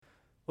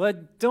Well, I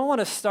don't want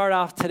to start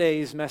off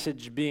today's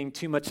message being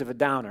too much of a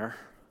downer,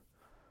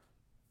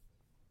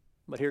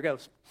 but here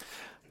goes.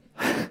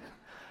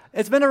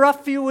 It's been a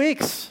rough few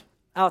weeks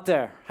out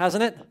there,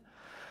 hasn't it?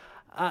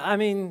 I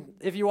mean,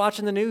 if you're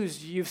watching the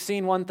news, you've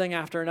seen one thing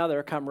after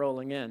another come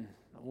rolling in.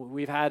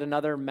 We've had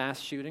another mass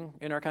shooting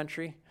in our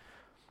country.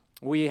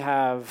 We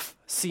have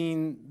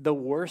seen the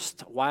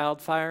worst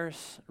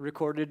wildfires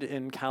recorded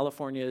in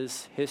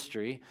California's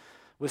history,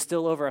 with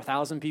still over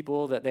 1,000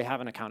 people that they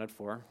haven't accounted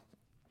for.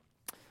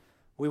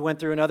 We went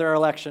through another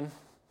election,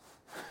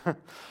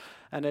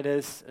 and it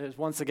has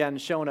once again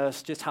shown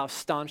us just how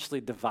staunchly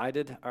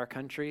divided our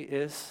country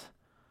is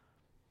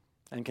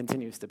and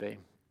continues to be.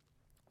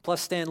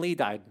 Plus Stan Lee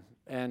died,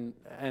 and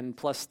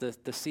plus the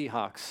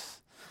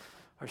Seahawks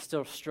are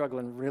still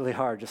struggling really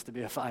hard just to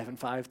be a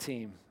 5-5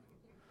 team.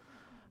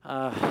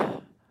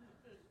 But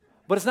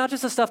it's not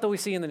just the stuff that we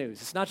see in the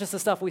news. It's not just the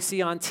stuff we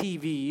see on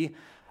TV.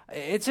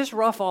 It's just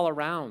rough all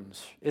around,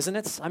 isn't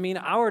it? I mean,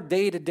 our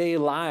day-to-day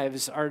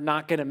lives are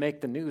not going to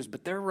make the news,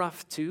 but they're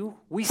rough too.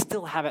 We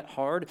still have it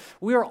hard.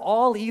 We are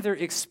all either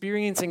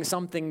experiencing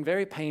something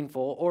very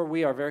painful or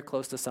we are very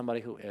close to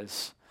somebody who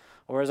is.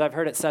 Or as I've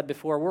heard it said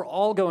before, we're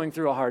all going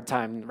through a hard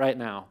time right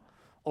now.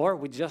 Or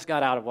we just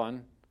got out of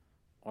one,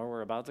 or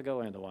we're about to go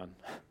into one.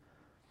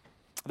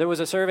 There was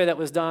a survey that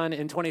was done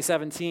in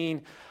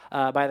 2017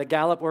 by the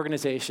Gallup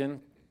organization,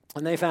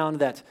 and they found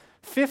that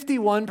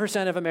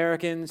 51% of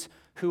Americans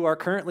who are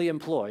currently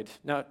employed.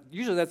 Now,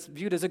 usually that's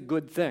viewed as a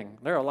good thing.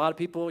 There are a lot of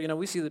people,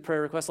 we see the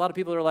prayer requests, a lot of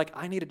people are like,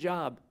 I need a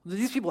job.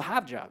 These people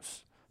have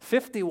jobs.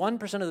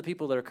 51% of the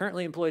people that are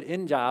currently employed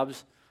in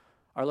jobs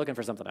are looking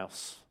for something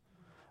else.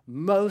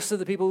 Most of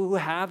the people who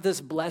have this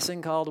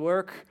blessing called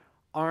work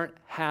aren't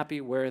happy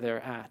where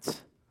they're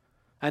at.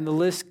 And the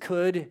list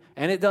could,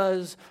 and it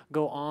does,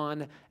 go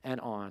on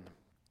and on.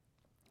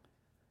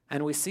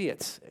 And we see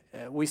it.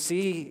 We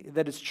see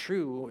that it's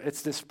true.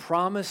 It's this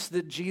promise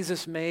that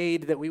Jesus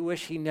made that we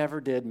wish he never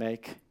did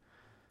make,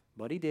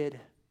 but he did.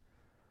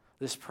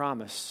 This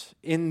promise.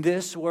 In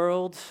this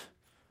world,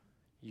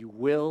 you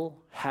will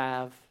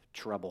have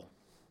trouble.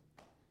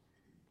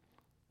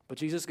 But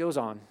Jesus goes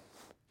on.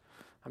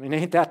 I mean,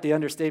 ain't that the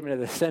understatement of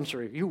the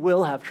century? You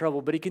will have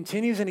trouble. But he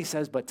continues and he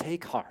says, but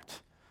take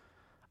heart.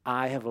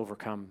 I have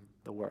overcome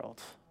the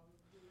world.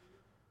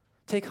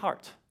 Take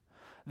heart.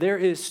 There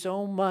is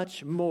so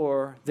much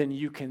more than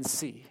you can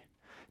see.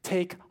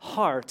 Take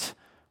heart.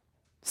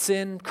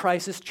 Sin,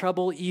 crisis,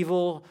 trouble,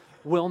 evil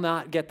will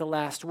not get the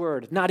last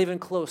word. Not even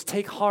close.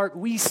 Take heart.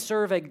 We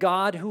serve a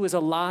God who is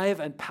alive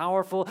and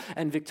powerful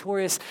and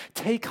victorious.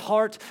 Take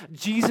heart.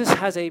 Jesus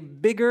has a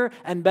bigger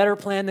and better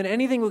plan than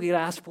anything we could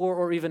ask for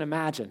or even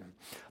imagine.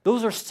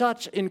 Those are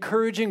such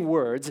encouraging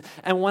words.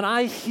 And when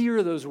I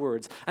hear those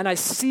words and I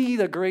see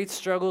the great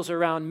struggles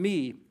around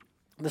me,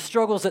 the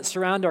struggles that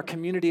surround our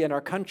community and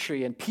our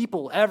country and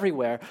people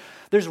everywhere,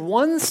 there's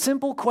one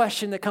simple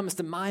question that comes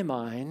to my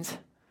mind.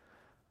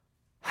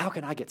 How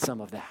can I get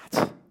some of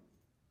that?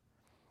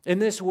 In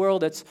this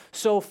world that's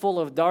so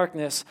full of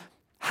darkness,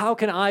 how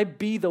can I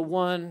be the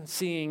one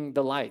seeing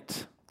the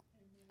light?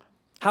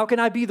 How can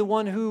I be the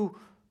one who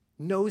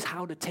knows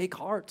how to take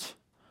heart?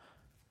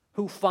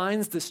 Who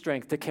finds the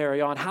strength to carry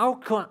on? How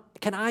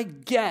can I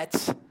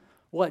get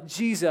what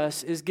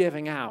Jesus is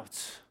giving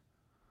out?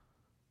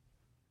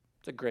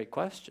 It's a great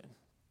question.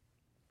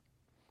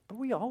 But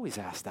we always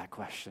ask that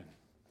question,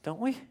 don't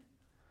we?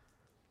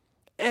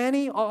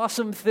 Any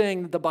awesome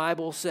thing the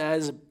Bible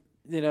says,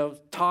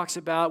 talks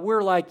about,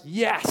 we're like,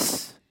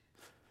 yes,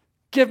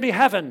 give me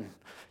heaven.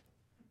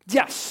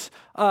 Yes.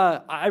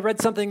 I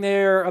read something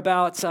there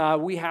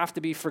about we have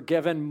to be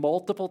forgiven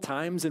multiple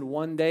times in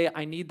one day.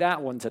 I need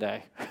that one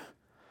today.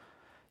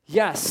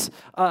 Yes,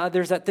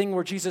 there's that thing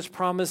where Jesus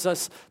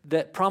promises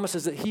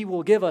that he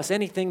will give us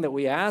anything that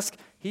we ask.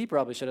 He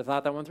probably should have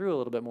thought that one through a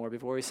little bit more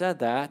before he said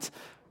that.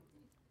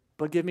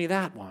 But give me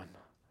that one.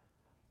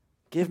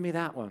 Give me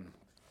that one.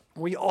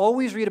 We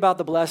always read about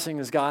the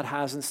blessings God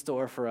has in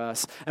store for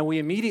us, and we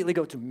immediately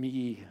go to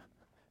me.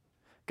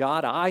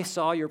 God, I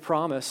saw your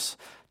promise.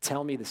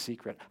 Tell me the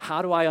secret.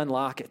 How do I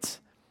unlock it?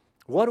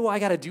 What do I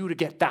got to do to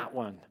get that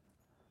one?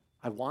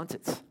 I want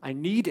it. I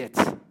need it.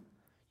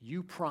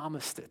 You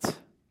promised it.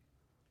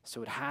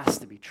 So it has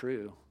to be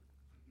true.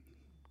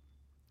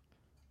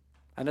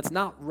 And it's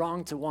not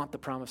wrong to want the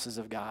promises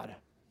of God.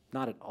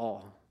 Not at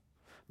all.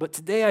 But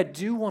today I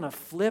do want to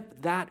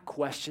flip that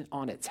question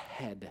on its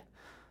head.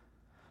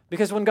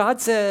 Because when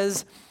God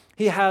says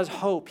he has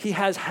hope, he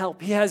has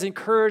help, he has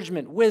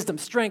encouragement, wisdom,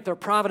 strength, or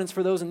providence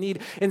for those in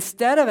need,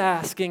 instead of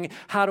asking,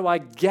 how do I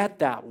get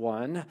that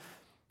one?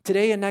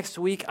 Today and next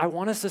week, I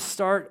want us to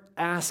start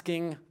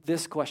asking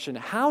this question.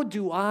 How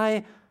do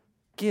I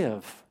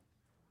give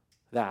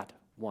that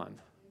one?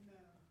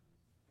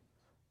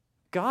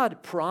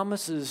 God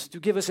promises to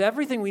give us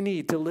everything we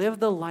need to live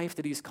the life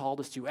that he's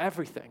called us to,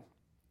 everything.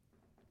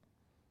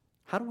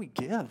 How do we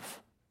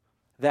give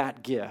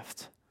that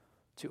gift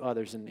to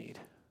others in need?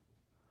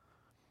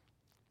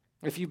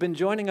 If you've been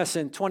joining us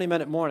in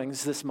 20-minute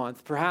mornings this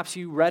month, perhaps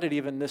you read it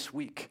even this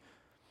week.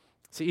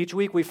 So each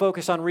week we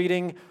focus on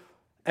reading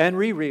and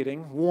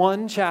rereading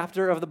one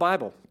chapter of the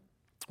Bible.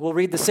 We'll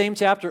read the same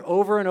chapter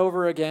over and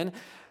over again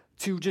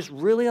to just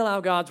really allow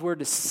God's word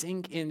to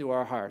sink into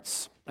our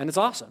hearts. And it's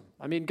awesome.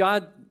 I mean,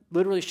 God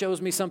literally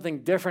shows me something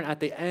different at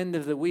the end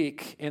of the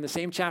week in the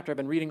same chapter I've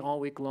been reading all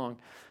week long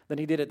than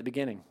he did at the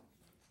beginning.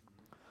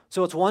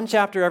 So it's one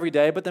chapter every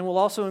day, but then we'll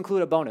also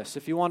include a bonus.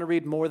 If you want to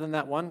read more than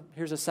that one,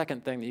 here's a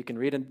second thing that you can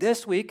read. And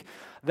this week,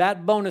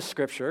 that bonus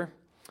scripture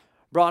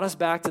brought us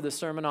back to the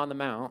Sermon on the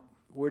Mount,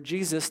 where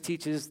Jesus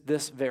teaches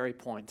this very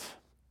point.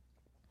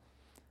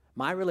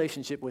 My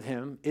relationship with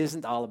him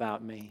isn't all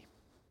about me,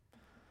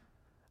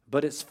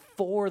 but it's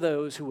for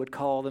those who would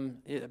call them,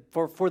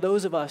 for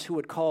those of us who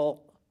would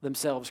call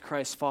themselves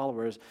Christ's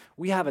followers.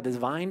 We have a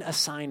divine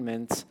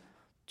assignment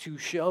to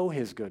show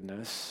his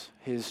goodness,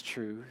 his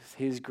truth,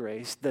 his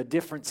grace, the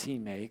difference he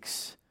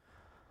makes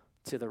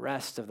to the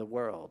rest of the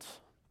world.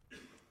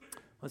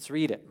 Let's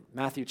read it.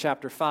 Matthew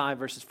chapter 5,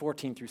 verses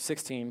 14 through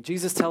 16.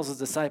 Jesus tells his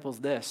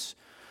disciples this: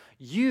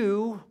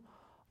 "You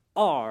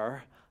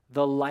are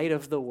the light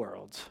of the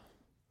world.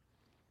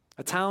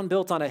 A town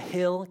built on a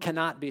hill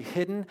cannot be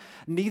hidden.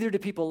 Neither do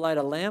people light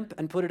a lamp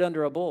and put it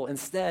under a bowl.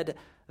 Instead,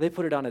 they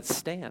put it on its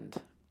stand,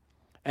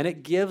 and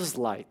it gives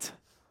light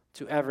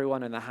to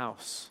everyone in the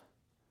house.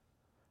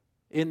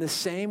 In the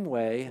same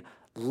way,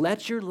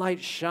 let your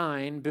light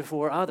shine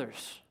before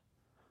others,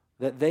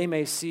 that they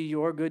may see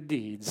your good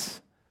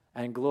deeds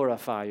and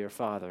glorify your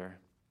Father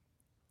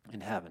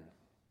in heaven."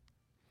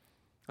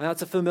 Now,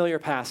 that's a familiar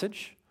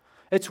passage.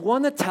 It's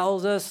one that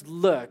tells us,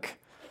 look,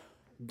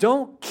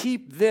 don't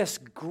keep this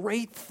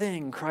great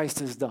thing Christ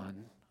has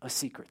done a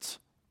secret.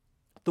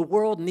 The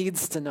world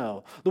needs to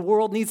know. The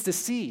world needs to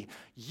see.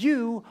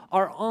 You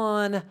are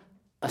on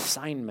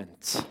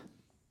assignment.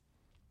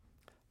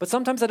 But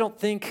sometimes I don't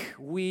think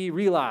we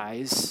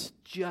realize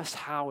just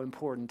how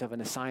important of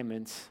an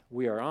assignment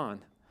we are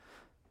on.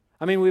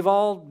 I mean, we've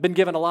all been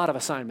given a lot of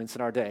assignments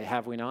in our day,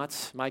 have we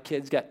not? My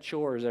kids get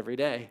chores every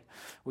day.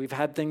 We've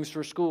had things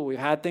for school. We've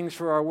had things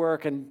for our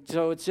work. And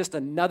so it's just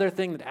another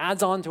thing that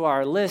adds on to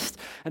our list.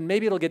 And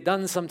maybe it'll get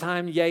done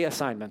sometime. Yay,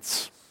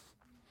 assignments.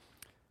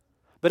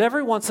 But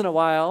every once in a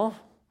while,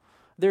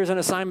 there's an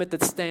assignment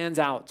that stands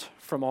out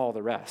from all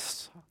the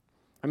rest.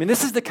 I mean,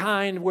 this is the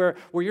kind where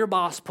your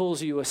boss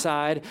pulls you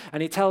aside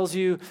and he tells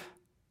you,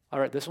 all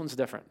right, this one's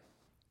different.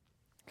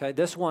 Okay,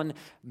 this one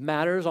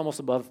matters almost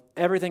above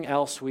everything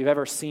else we've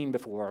ever seen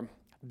before.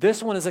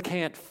 This one is a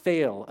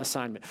can't-fail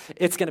assignment.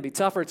 It's going to be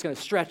tougher. It's going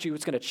to stretch you.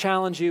 It's going to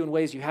challenge you in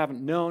ways you haven't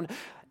known,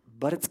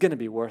 but it's going to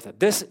be worth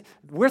it.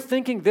 We're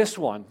thinking this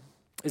one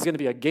is going to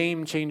be a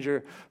game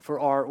changer for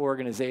our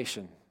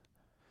organization.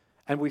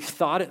 And we've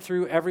thought it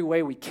through every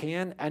way we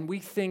can, and we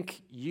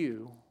think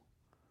you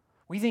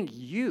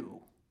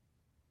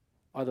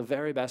are the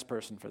very best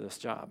person for this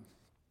job.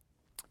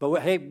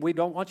 But hey, we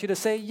don't want you to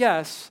say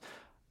yes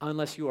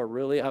unless you are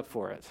really up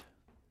for it.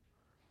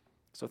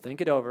 So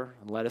think it over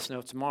and let us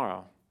know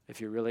tomorrow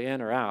if you're really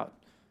in or out,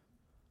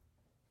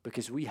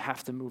 because we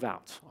have to move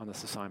out on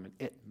this assignment.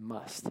 It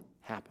must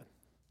happen.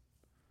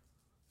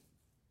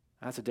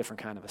 That's a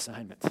different kind of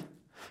assignment.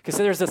 Because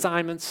there's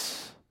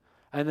assignments,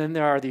 and then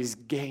there are these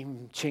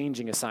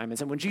game-changing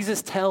assignments. And when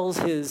Jesus tells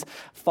his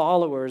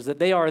followers that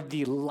they are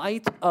the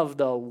light of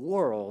the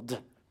world,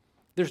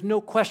 there's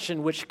no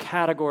question which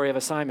category of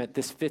assignment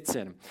this fits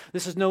in.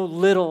 This is no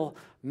little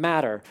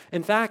matter.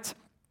 In fact,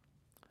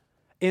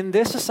 in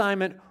this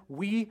assignment,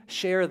 we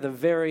share the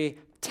very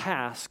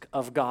task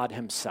of God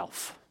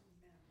himself.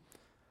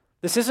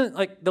 This isn't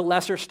like the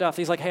lesser stuff.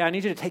 He's like, hey, I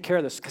need you to take care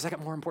of this because I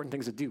got more important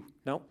things to do.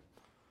 No.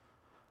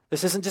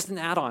 This isn't just an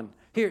add-on.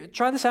 Here,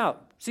 try this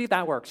out. See if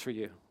that works for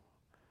you.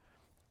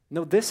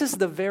 No, this is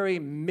the very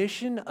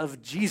mission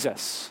of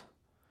Jesus,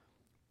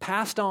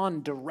 passed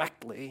on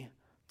directly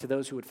to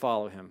those who would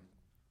follow him.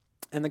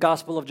 In the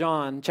Gospel of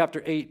John,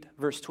 chapter 8,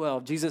 verse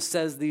 12, Jesus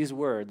says these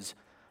words,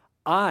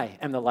 "I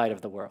am the light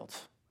of the world.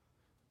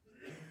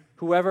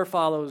 Whoever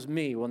follows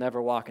me will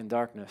never walk in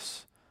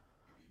darkness,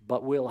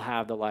 but will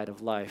have the light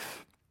of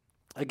life."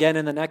 Again,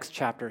 in the next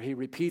chapter, he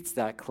repeats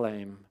that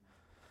claim.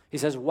 He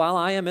says, "While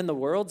I am in the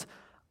world,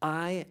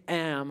 I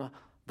am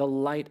the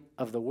light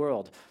of the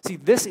world." See,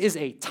 this is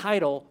a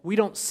title we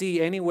don't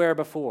see anywhere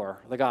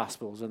before the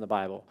Gospels in the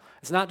Bible.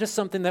 It's not just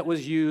something that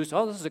was used,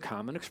 this is a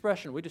common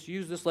expression. We just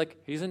use this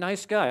like he's a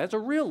nice guy. That's a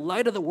real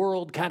light of the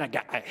world kind of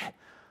guy.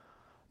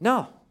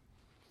 No.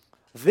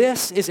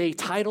 This is a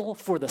title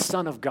for the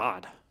Son of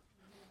God,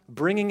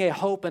 bringing a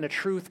hope and a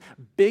truth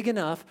big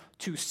enough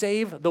to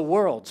save the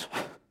world.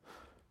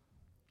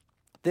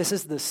 This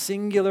is the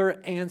singular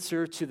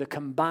answer to the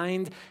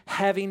combined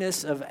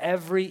heaviness of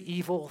every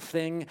evil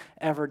thing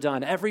ever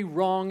done, every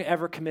wrong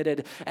ever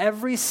committed,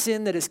 every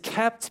sin that has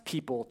kept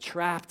people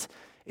trapped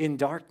in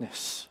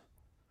darkness.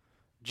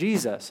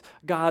 Jesus,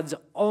 God's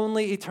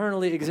only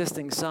eternally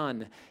existing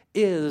Son,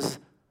 is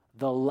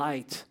the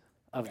light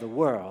of the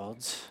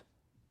world,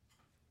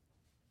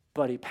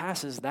 but he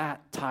passes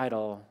that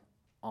title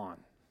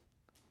on.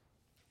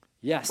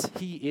 Yes,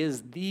 he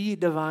is the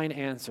divine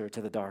answer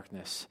to the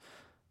darkness.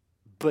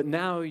 But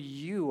now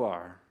you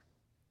are,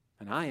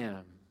 and I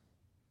am,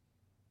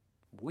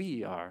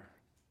 We are.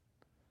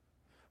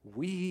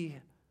 We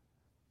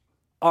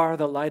are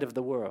the light of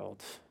the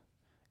world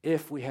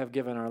if we have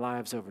given our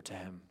lives over to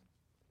him.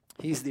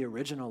 He's the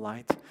original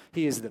light.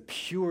 He is the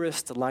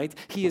purest light.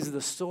 He is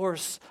the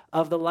source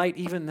of the light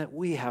even that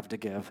we have to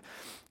give.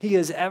 He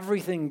is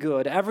everything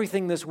good,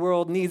 everything this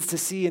world needs to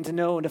see and to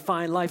know and to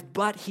find life,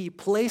 but he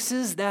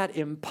places that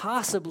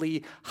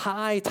impossibly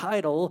high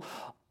title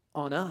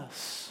on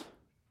us.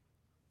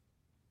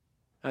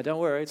 Now, don't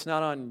worry, it's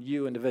not on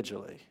you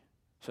individually.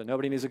 So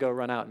nobody needs to go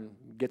run out and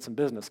get some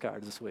business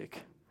cards this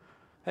week.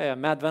 Hey,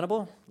 I'm Matt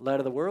Venable, light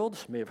of the world.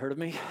 You may have heard of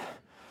me.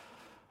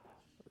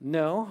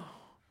 No,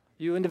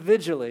 you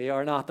individually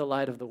are not the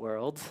light of the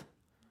world,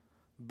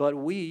 but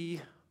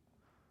we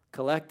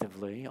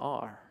collectively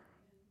are.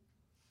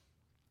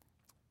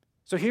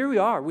 So here we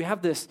are. We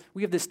have this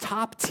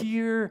top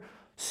tier,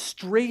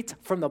 straight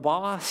from the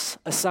boss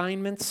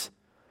assignments.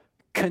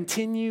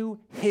 Continue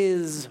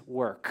his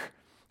work.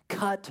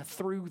 Cut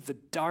through the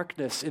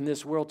darkness in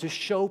this world to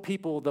show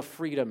people the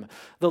freedom,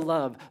 the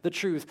love, the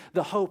truth,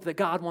 the hope that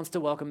God wants to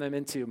welcome them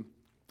into.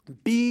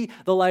 Be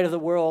the light of the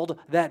world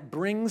that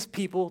brings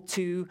people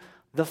to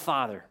the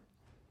Father.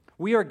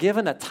 We are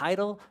given a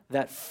title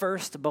that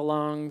first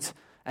belonged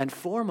and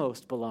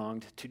foremost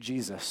belonged to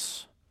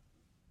Jesus.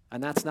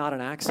 And that's not an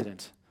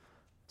accident.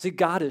 See,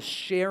 God is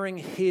sharing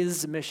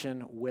his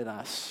mission with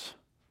us.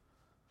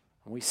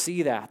 And we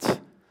see that.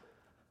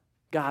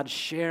 God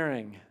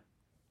sharing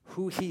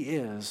who he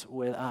is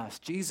with us.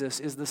 Jesus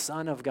is the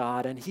Son of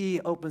God, and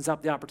he opens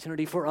up the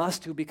opportunity for us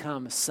to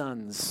become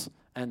sons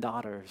and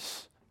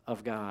daughters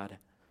of God.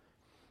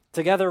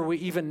 Together, we're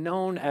even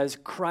known as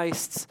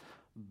Christ's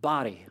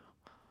body.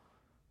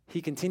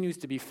 He continues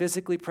to be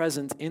physically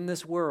present in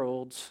this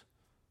world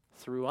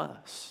through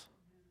us.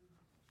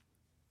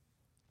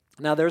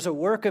 Now, there's a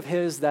work of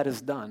his that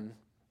is done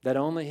that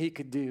only he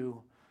could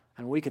do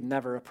and we could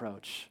never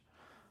approach.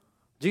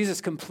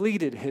 Jesus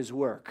completed his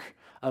work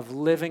of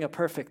living a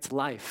perfect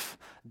life,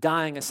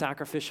 dying a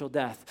sacrificial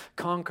death,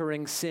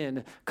 conquering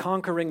sin,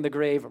 conquering the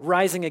grave,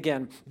 rising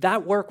again.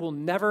 That work will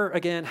never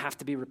again have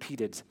to be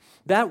repeated.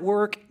 That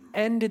work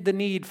ended the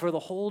need for the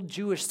whole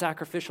Jewish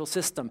sacrificial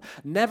system.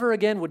 Never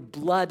again would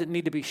blood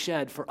need to be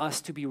shed for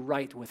us to be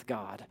right with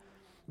God,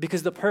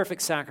 because the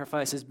perfect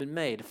sacrifice has been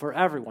made for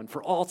everyone,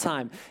 for all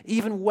time,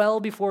 even well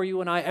before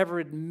you and I ever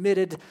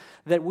admitted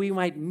that we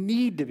might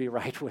need to be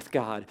right with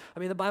God. I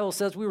mean, the Bible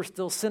says we were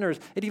still sinners.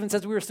 It even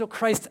says we were still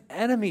Christ's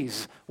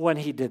enemies when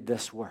he did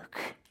this work,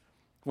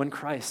 when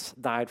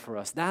Christ died for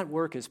us. That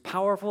work is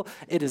powerful,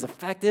 it is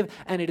effective,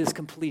 and it is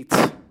complete.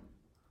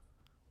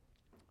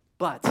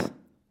 But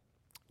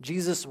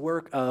Jesus'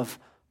 work of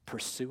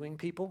pursuing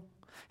people,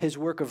 his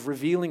work of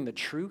revealing the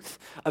truth,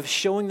 of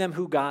showing them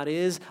who God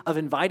is, of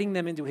inviting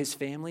them into his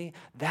family,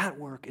 that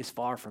work is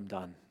far from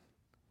done.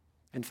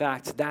 In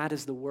fact, that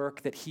is the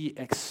work that he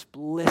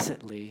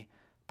explicitly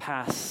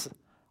passes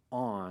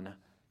on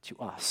to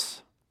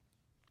us.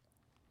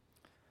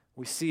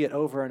 We see it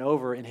over and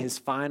over in his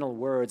final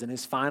words, in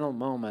his final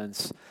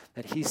moments,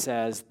 that he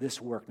says,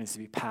 this work needs to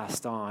be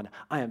passed on.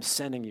 I am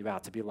sending you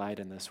out to be light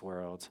in this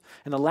world.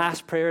 And the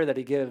last prayer that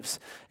he gives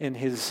in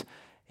his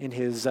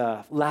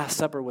Last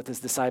Supper with his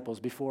disciples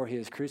before he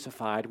is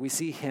crucified, we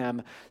see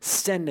him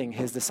sending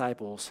his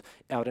disciples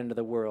out into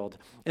the world.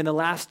 In the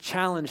last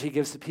challenge he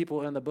gives to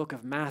people in the book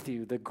of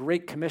Matthew, the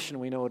Great Commission,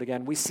 we know it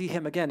again, we see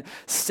him again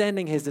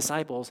sending his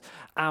disciples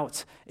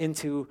out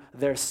into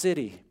their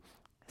city,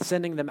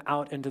 sending them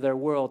out into their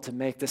world to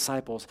make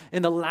disciples.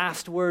 In the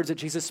last words that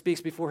Jesus speaks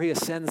before he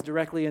ascends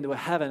directly into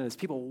heaven, as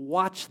people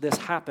watch this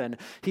happen,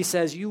 he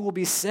says, you will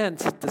be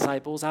sent,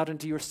 disciples, out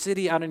into your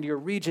city, out into your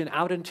region,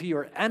 out into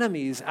your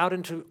enemies, out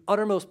into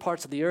uttermost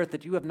parts of the earth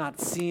that you have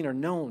not seen or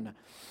known.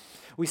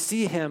 We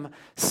see him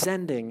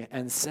sending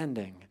and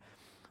sending.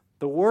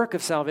 The work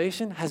of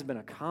salvation has been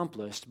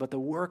accomplished, but the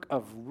work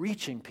of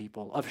reaching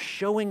people, of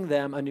showing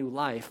them a new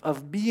life,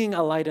 of being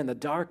a light in the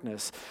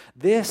darkness,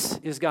 this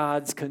is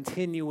God's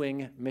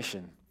continuing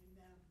mission.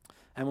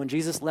 And when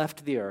Jesus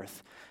left the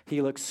earth,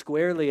 he looked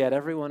squarely at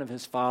every one of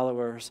his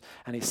followers,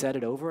 and he said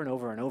it over and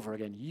over and over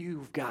again,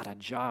 you've got a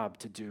job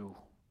to do.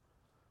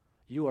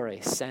 You are a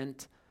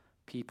sent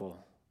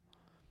people.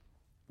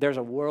 There's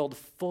a world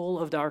full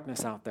of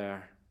darkness out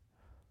there.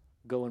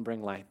 Go and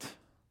bring light.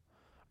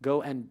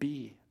 Go and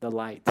be the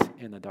light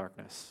in the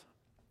darkness.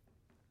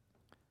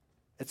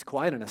 It's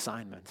quite an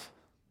assignment.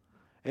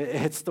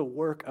 It's the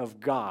work of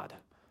God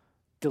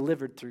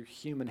delivered through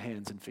human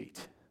hands and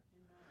feet,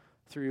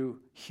 through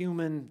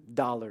human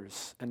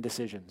dollars and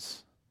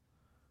decisions.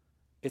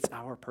 It's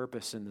our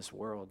purpose in this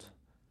world.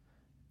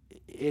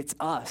 It's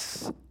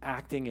us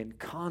acting in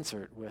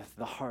concert with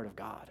the heart of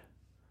God.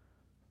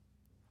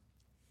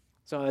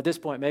 So at this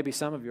point, maybe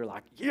some of you are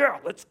like, yeah,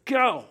 let's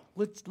go.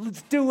 Let's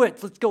do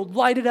it. Let's go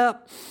light it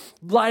up.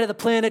 Light of the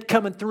planet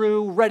coming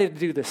through, ready to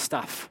do this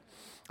stuff.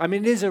 I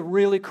mean, it is a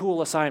really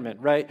cool assignment,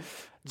 right?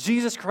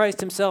 Jesus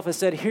Christ himself has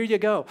said, here you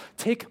go.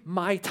 Take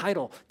my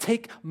title.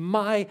 Take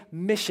my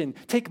mission.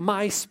 Take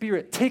my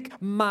spirit. Take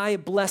my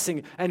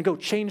blessing and go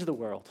change the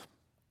world.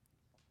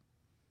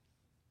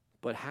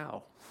 but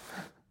how?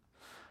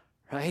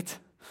 Right?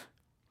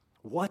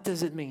 What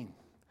does it mean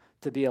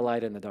to be a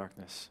light in the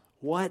darkness?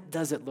 What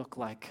does it look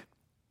like?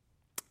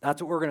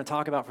 That's what we're going to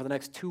talk about for the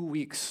next 2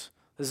 weeks.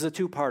 This is a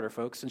two-parter,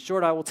 folks. In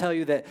short, I will tell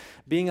you that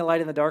being a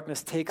light in the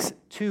darkness takes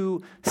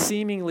two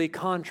seemingly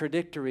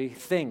contradictory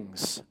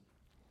things: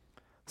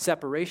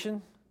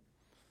 separation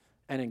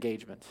and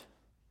engagement.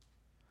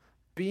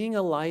 Being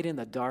a light in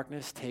the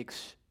darkness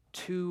takes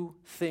two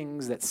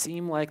things that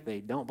seem like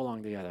they don't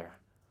belong together: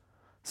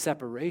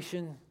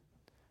 separation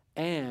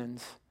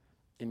and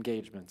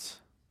engagements.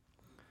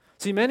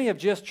 See, many have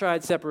just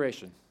tried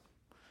separation.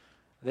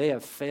 They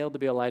have failed to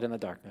be a light in the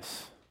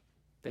darkness.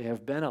 They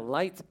have been a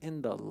light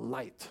in the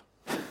light.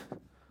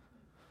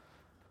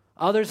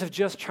 Others have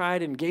just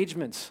tried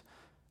engagements,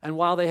 and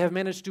while they have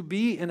managed to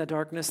be in the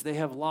darkness, they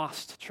have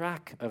lost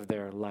track of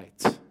their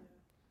light.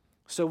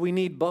 So we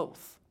need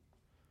both.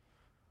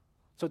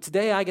 So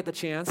today I get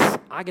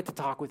to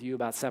talk with you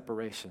about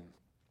separation.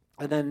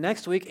 And then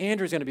next week,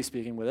 Andrew's going to be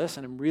speaking with us,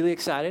 and I'm really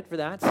excited for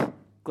that.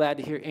 Glad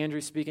to hear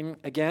Andrew speaking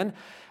again.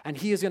 And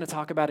he is going to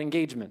talk about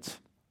engagement.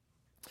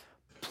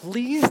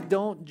 Please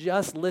don't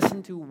just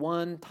listen to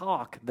one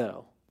talk,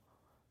 though.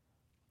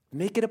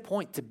 Make it a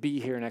point to be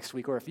here next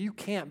week, or if you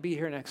can't be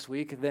here next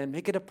week, then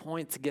make it a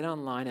point to get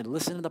online and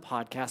listen to the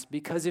podcast,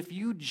 because if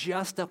you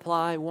just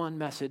apply one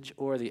message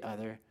or the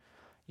other,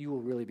 you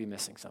will really be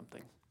missing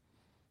something.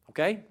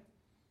 Okay?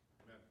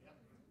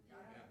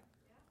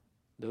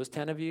 Those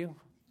 10 of you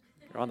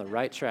are on the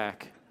right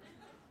track.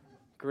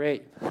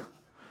 Great.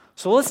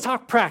 So let's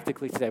talk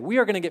practically today. We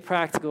are going to get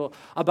practical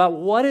about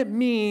what it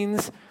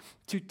means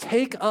to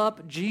take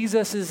up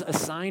Jesus'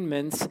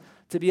 assignments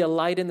to be a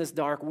light in this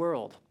dark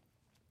world.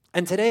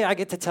 And today I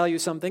get to tell you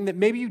something that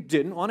maybe you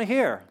didn't want to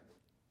hear.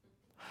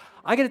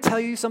 I get to tell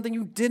you something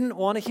you didn't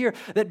want to hear,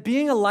 that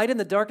being a light in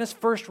the darkness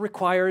first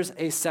requires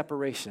a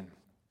separation.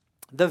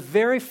 The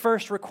very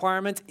first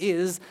requirement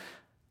is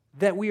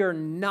that we are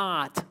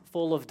not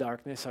full of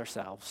darkness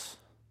ourselves,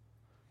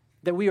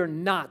 that we are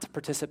not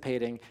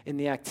participating in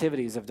the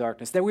activities of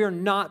darkness, that we are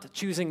not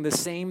choosing the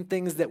same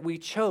things that we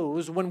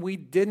chose when we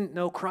didn't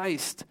know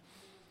Christ.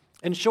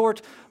 In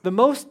short, the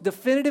most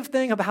definitive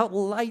thing about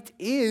light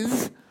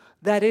is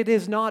that it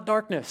is not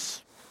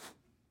darkness.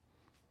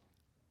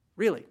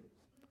 Really.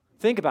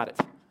 Think about it.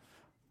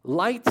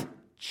 Light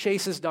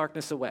chases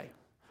darkness away.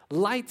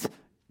 Light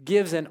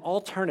gives an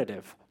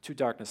alternative to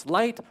darkness.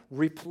 Light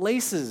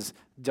replaces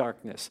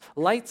darkness.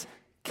 Light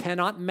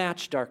cannot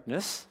match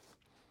darkness.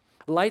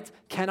 Light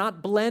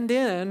cannot blend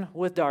in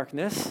with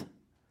darkness.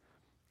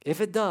 If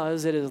it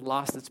does, it has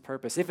lost its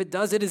purpose. If it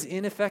does, it is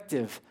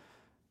ineffective.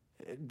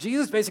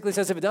 Jesus basically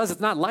says if it does,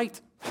 it's not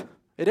light.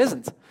 It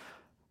isn't.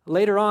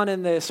 Later on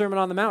in the Sermon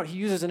on the Mount, he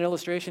uses an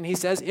illustration. He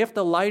says, if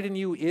the light in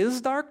you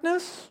is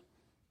darkness,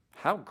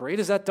 how great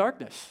is that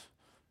darkness?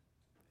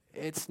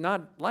 It's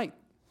not light.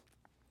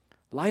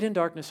 Light and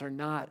darkness are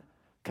not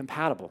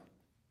compatible.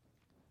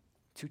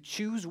 To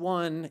choose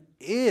one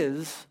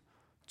is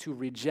to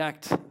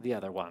reject the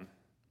other one.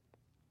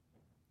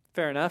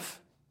 Fair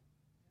enough.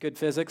 Good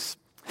physics.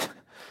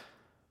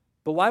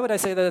 But why would I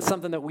say that it's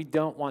something that we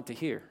don't want to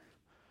hear?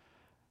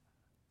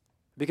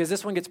 Because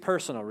this one gets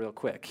personal real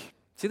quick.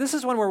 See, this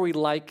is one where we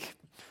love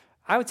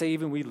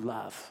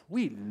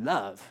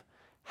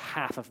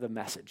half of the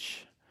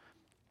message.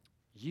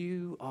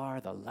 You are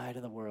the light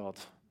of the world.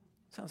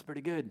 Sounds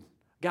pretty good.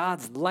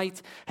 God's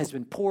light has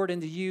been poured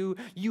into you.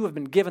 You have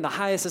been given the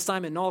highest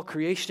assignment in all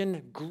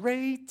creation.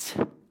 Great.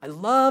 I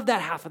love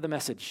that half of the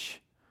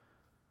message.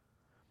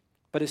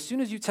 But as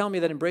soon as you tell me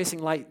that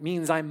embracing light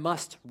means I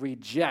must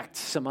reject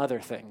some other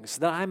things,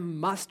 that I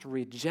must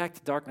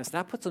reject darkness,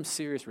 that puts some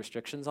serious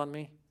restrictions on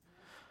me.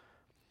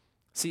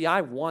 See,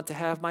 I want to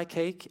have my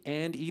cake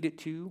and eat it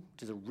too,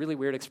 which is a really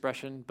weird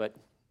expression, but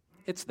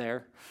it's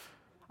there.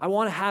 I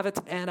want to have it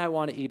and I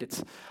want to eat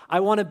it.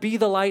 I want to be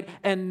the light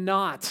and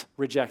not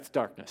reject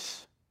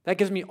darkness. That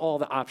gives me all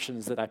the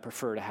options that I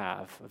prefer to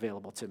have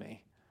available to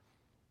me.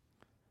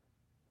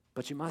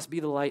 But you must be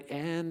the light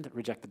and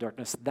reject the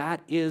darkness.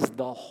 That is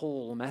the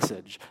whole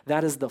message.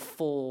 That is the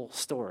full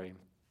story.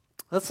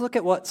 Let's look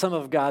at what some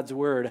of God's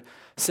word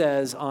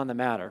says on the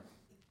matter.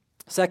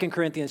 2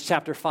 Corinthians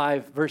chapter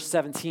 5, verse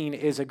 17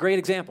 is a great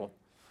example.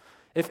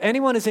 If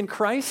anyone is in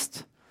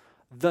Christ,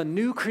 the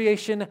new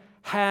creation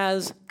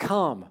has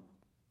come.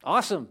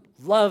 Awesome.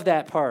 Love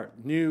that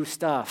part. New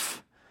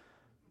stuff.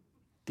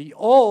 The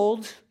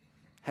old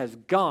has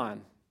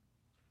gone.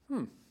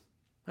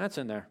 That's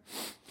in there.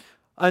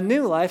 A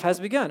new life has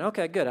begun.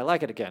 Okay, good. I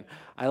like it again.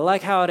 I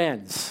like how it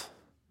ends.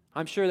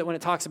 I'm sure that when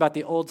it talks about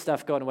the old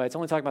stuff going away, it's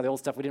only talking about the old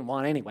stuff we didn't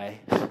want anyway.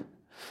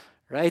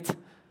 Right?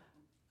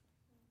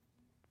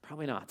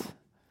 Probably not.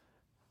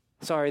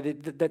 Sorry,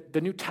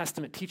 the New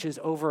Testament teaches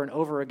over and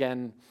over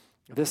again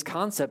this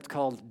concept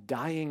called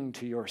dying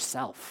to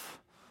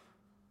yourself.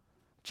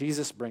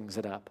 Jesus brings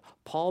it up.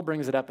 Paul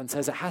brings it up and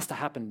says it has to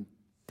happen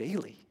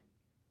daily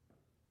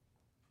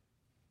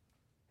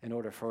in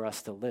order for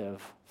us to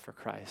live for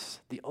Christ.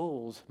 The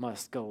old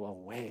must go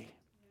away.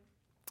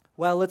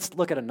 Well, let's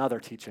look at another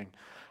teaching.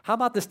 How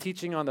about this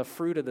teaching on the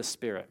fruit of the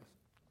Spirit?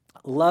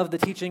 Love the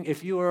teaching.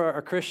 If you are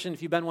a Christian,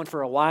 if you've been one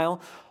for a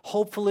while,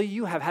 hopefully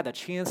you have had the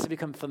chance to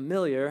become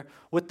familiar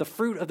with the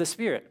fruit of the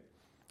Spirit.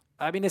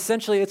 I mean,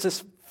 essentially, it's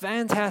this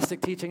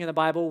fantastic teaching in the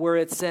Bible where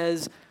it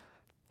says,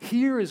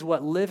 here is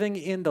what living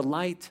in the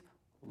light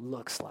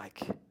looks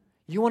like.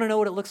 You want to know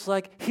what it looks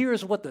like? Here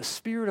is what the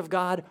Spirit of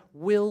God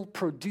will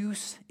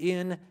produce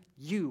in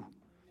you.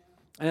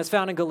 And it's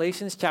found in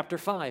Galatians chapter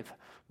 5,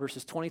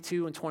 verses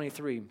 22 and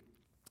 23.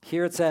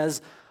 Here it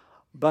says,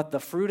 but the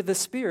fruit of the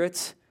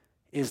Spirit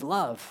is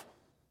love,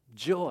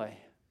 joy,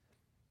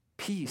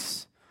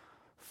 peace,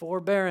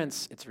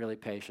 forbearance, it's really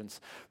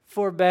patience,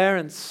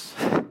 forbearance,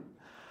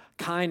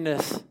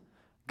 kindness,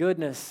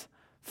 goodness,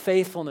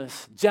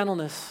 faithfulness,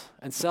 gentleness,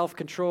 and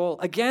self-control.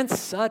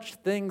 Against such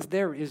things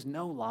there is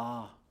no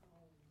law.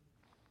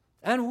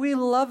 And we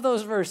love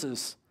those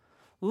verses.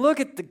 Look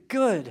at the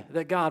good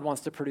that God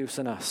wants to produce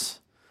in us.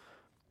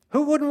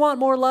 Who wouldn't want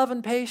more love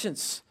and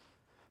patience?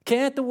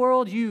 Can't the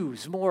world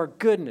use more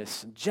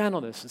goodness and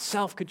gentleness and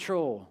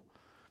self-control?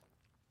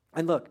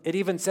 And look, it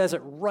even says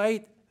it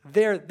right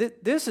there.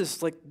 This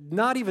is like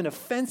not even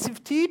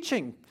offensive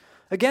teaching.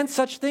 Against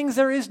such things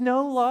there is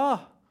no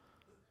law.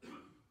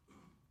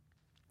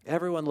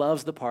 Everyone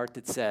loves the part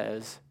that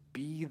says,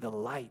 be the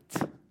light.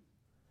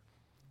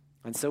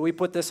 And so we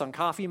put this on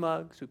coffee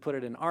mugs, we put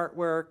it in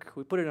artwork,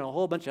 we put it in a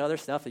whole bunch of other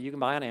stuff that you can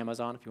buy on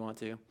Amazon if you want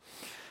to.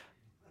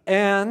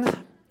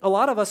 And a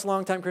lot of us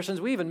longtime Christians,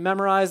 we even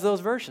memorize those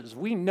verses.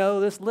 We know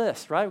this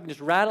list, right? We can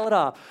just rattle it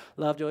off.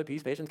 Love, joy,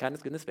 peace, patience,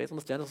 kindness, goodness,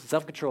 faithfulness, gentleness,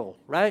 self-control,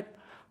 right?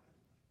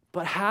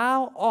 But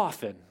how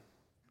often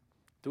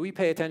do we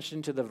pay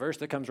attention to the verse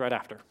that comes right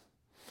after?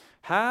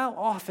 How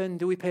often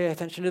do we pay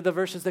attention to the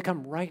verses that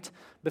come right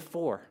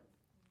before?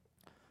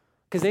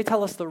 Because they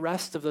tell us the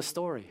rest of the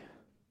story.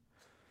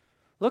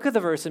 Look at the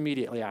verse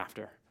immediately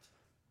after.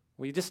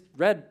 We just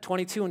read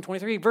 22 and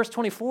 23. Verse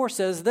 24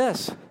 says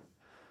this,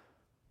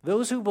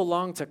 those who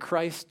belong to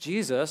Christ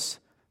Jesus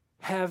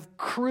have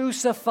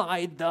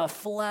crucified the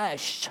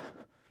flesh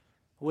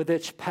with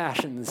its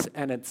passions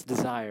and its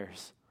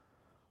desires.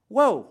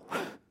 Whoa!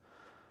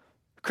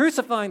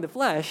 Crucifying the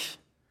flesh,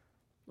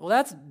 well,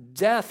 that's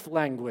death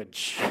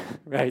language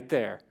right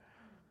there.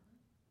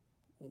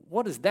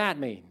 What does that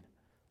mean?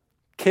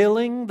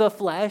 Killing the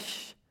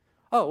flesh?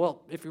 Oh,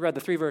 well, if you read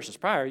the 3 verses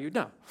prior, you'd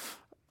know.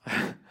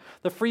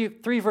 The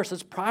 3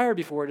 verses prior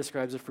before it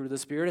describes the fruit of the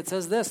Spirit, it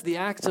says this, the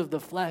acts of the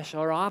flesh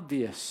are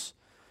obvious.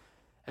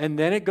 And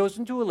then it goes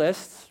into a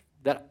list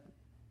that,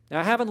 now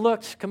I haven't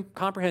looked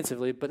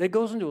comprehensively, but it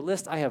goes into a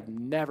list I have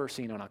never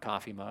seen on a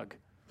coffee mug.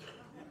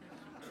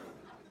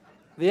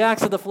 The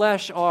acts of the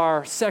flesh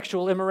are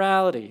sexual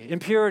immorality,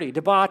 impurity,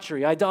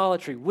 debauchery,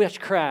 idolatry,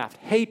 witchcraft,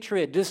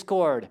 hatred,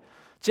 discord,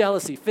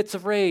 jealousy, fits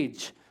of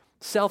rage,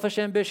 selfish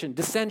ambition,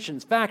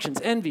 dissensions, factions,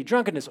 envy,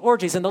 drunkenness,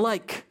 orgies, and the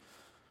like.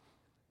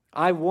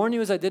 I warn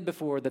you, as I did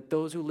before, that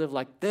those who live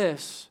like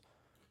this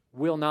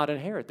will not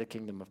inherit the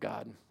kingdom of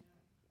God.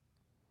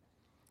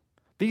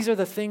 These are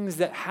the things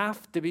that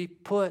have to be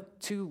put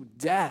to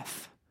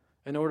death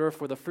in order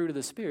for the fruit of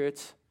the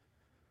Spirit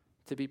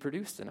to be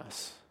produced in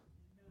us.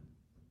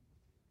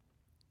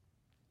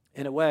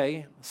 In a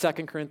way, 2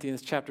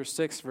 Corinthians chapter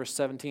 6, verse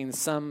 17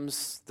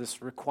 sums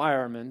this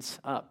requirement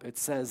up. It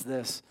says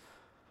this,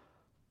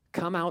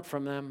 come out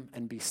from them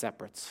and be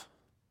separate,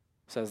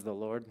 says the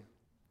Lord.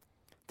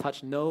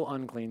 Touch no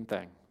unclean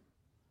thing,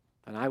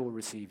 and I will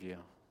receive you.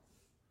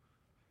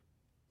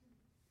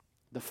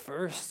 The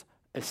first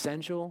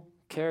essential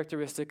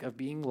characteristic of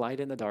being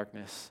light in the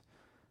darkness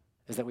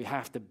is that we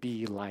have to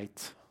be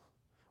light.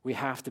 We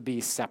have to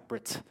be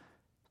separate,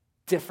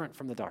 different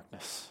from the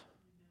darkness.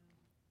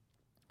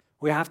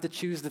 We have to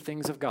choose the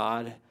things of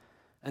God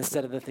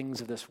instead of the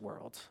things of this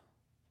world.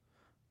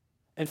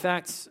 In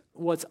fact,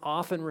 what's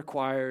often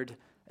required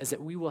is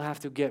that we will have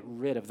to get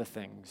rid of the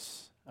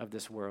things of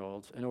this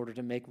world in order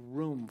to make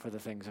room for the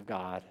things of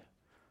God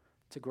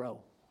to grow.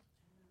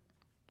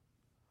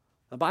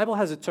 The Bible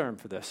has a term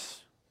for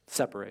this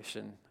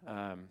separation.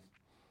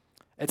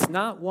 It's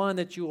not one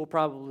that you will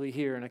probably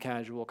hear in a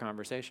casual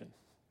conversation.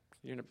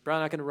 You're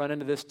probably not going to run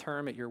into this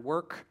term at your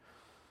work,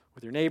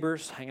 with your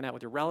neighbors, hanging out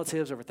with your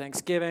relatives over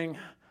Thanksgiving.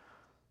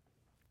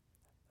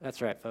 That's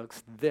right,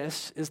 folks.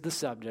 This is the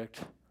subject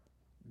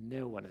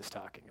no one is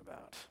talking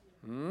about.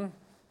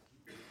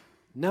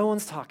 No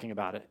one's talking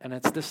about it, and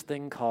it's this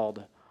thing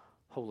called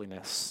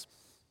holiness.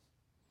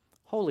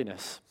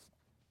 Holiness.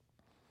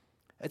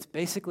 It's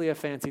basically a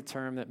fancy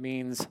term that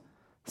means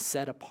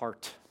set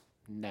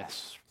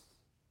apartness.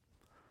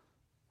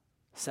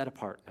 Set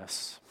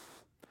apartness.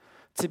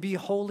 To be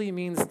holy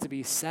means to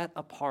be set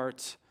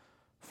apart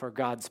for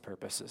God's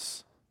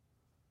purposes.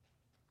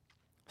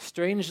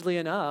 Strangely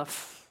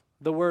enough,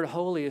 the word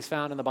holy is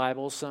found in the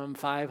Bible some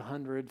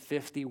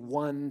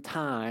 551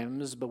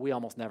 times, but we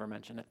almost never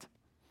mention it.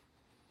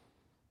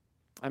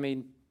 I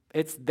mean,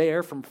 it's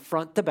there from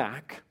front to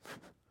back,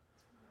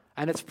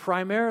 and it's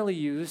primarily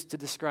used to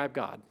describe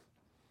God.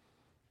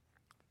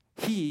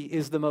 He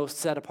is the most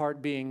set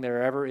apart being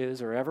there ever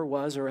is or ever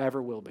was or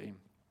ever will be.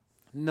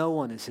 No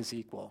one is his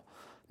equal.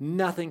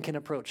 Nothing can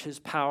approach his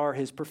power,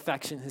 his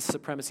perfection, his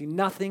supremacy.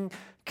 Nothing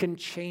can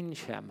change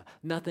him.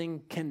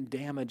 Nothing can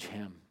damage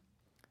him.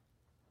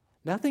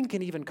 Nothing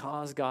can even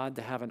cause God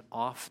to have an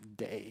off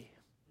day.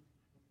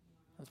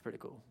 That's pretty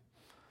cool.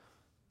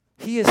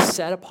 He is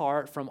set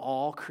apart from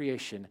all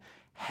creation,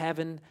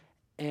 heaven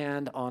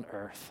and on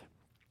earth.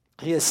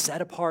 He is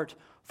set apart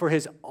for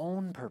his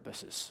own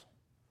purposes.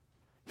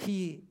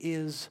 He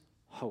is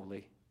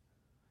holy.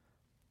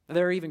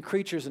 There are even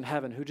creatures in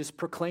heaven who just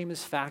proclaim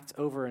this fact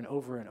over and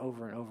over and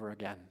over and over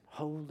again.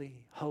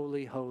 Holy,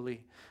 holy,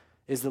 holy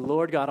is the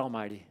Lord God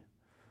Almighty,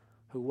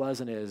 who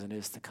was and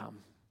is to come.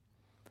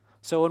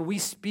 So when we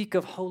speak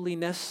of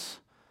holiness,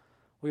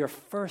 we are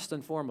first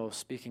and foremost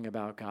speaking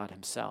about God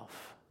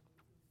himself.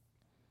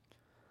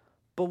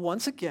 But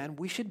once again,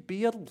 we should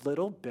be a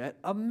little bit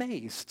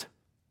amazed.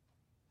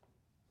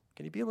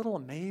 Can you be a little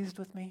amazed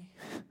with me?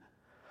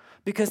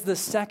 Because the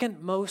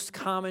second most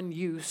common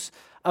use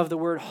of the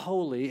word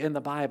holy in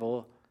the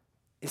Bible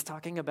is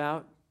talking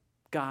about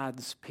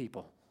God's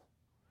people.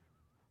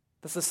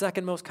 That's the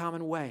second most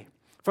common way.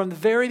 From the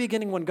very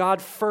beginning, when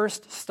God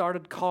first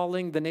started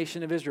calling the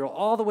nation of Israel,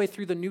 all the way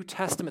through the New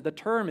Testament, the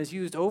term is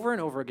used over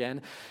and over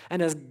again.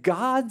 And as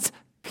God's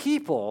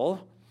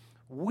people,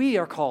 we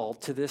are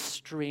called to this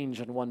strange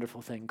and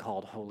wonderful thing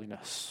called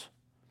holiness.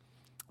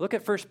 Look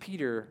at 1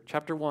 Peter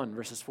chapter 1,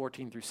 verses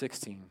 14 through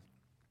 16.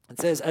 It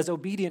says, as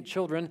obedient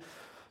children,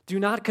 do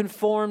not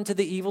conform to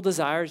the evil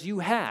desires you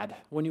had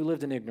when you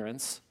lived in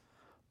ignorance,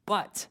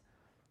 but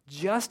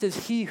just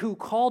as he who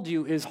called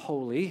you is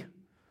holy,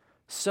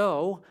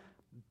 so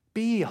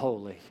be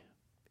holy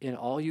in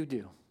all you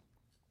do.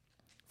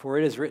 For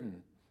it is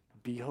written,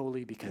 be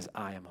holy because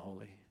I am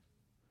holy.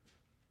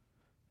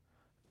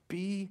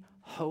 Be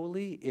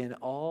holy in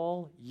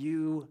all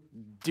you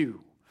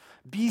do.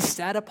 Be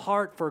set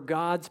apart for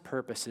God's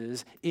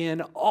purposes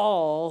in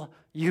all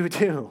you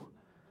do.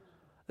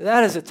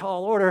 That is a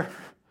tall order.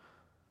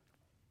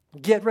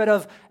 Get rid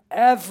of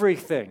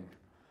everything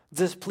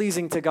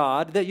displeasing to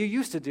God that you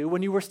used to do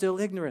when you were still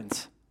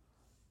ignorant.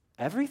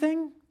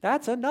 Everything?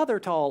 That's another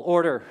tall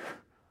order.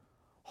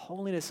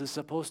 Holiness is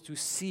supposed to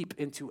seep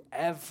into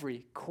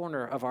every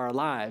corner of our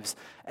lives,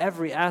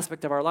 every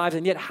aspect of our lives,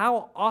 and yet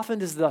how often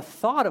does the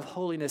thought of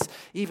holiness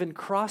even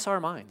cross our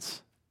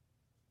minds?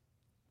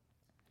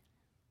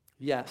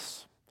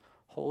 Yes,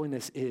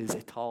 holiness is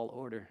a tall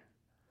order,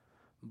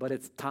 but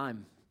it's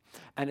time.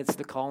 And it's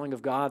the calling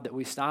of God that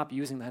we stop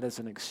using that as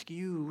an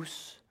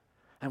excuse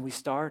and we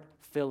start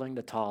filling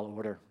the tall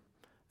order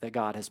that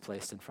God has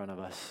placed in front of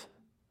us.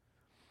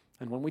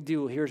 And when we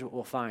do, here's what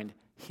we'll find.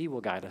 He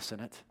will guide us in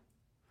it.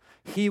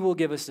 He will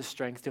give us the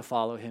strength to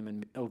follow him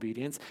in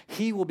obedience.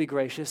 He will be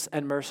gracious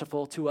and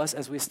merciful to us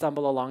as we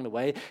stumble along the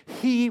way.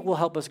 He will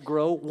help us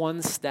grow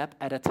one step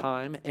at a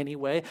time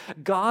anyway.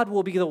 God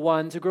will be the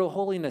one to grow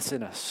holiness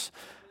in us.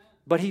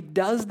 But he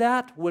does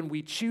that when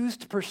we choose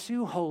to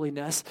pursue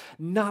holiness,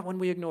 not when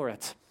we ignore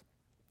it.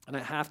 And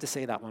I have to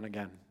say that one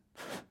again.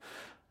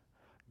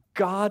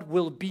 God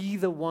will be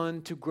the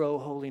one to grow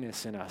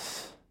holiness in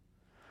us.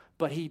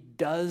 But he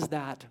does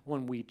that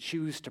when we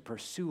choose to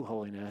pursue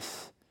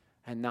holiness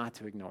and not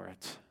to ignore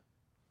it.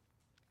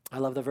 I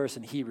love the verse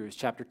in Hebrews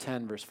chapter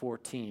 10, verse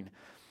 14.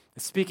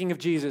 It's speaking of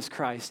Jesus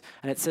Christ,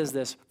 and it says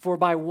this, for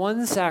by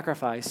one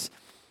sacrifice,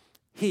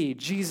 he,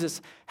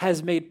 Jesus,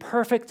 has made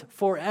perfect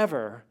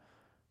forever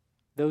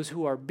those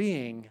who are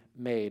being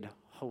made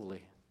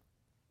holy.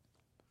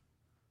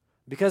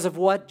 Because of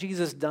what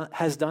Jesus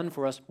has done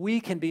for us, we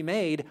can be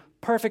made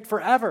perfect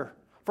forever,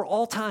 for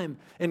all time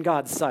in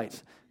God's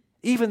sight.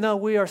 Even though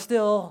we are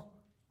still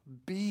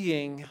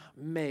being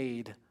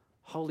made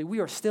holy, we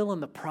are still in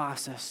the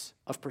process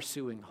of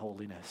pursuing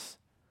holiness.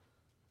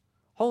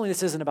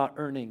 Holiness isn't about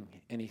earning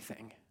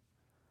anything.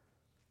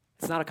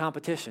 It's not a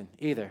competition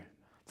either.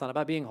 It's not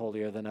about being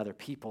holier than other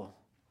people.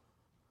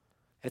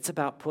 It's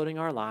about putting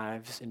our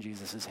lives in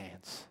Jesus'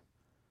 hands,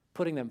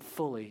 putting them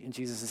fully in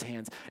Jesus'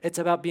 hands. It's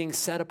about being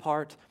set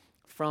apart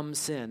from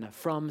sin,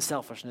 from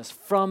selfishness,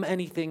 from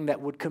anything that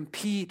would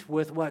compete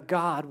with what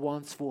God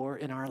wants for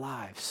in our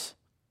lives.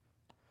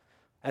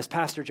 As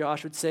Pastor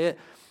Josh would say it,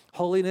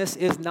 holiness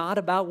is not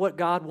about what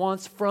God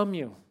wants from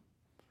you.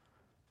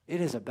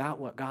 It is about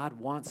what God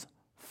wants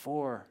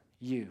for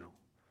you.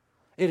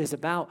 It is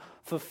about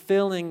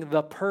fulfilling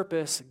the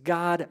purpose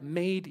God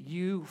made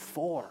you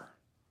for.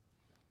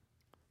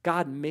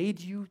 God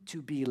made you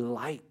to be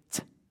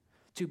light,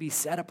 to be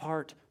set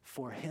apart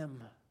for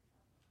him,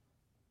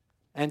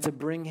 and to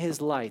bring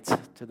his light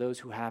to those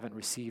who haven't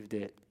received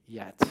it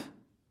yet.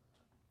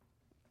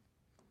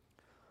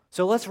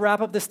 So let's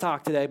wrap up this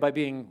talk today by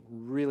being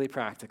really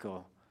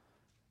practical.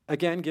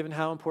 Again, given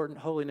how important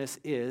holiness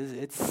is,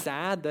 it's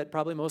sad that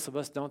probably most of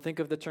us don't think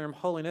of the term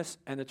holiness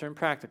and the term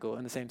practical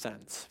in the same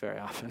sentence very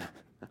often.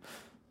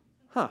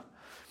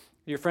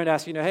 Your friend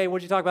asks you, hey, what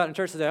did you talk about in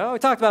church today? Oh, we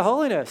talked about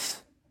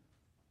holiness.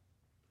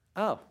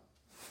 Oh,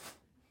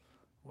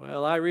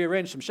 well, I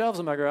rearranged some shelves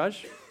in my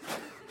garage.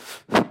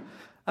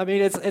 I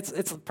mean,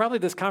 it's probably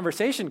this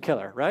conversation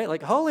killer, right?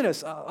 Like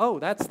holiness, oh,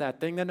 that's that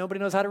thing that nobody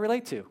knows how to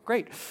relate to.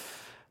 Great.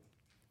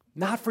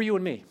 Not for you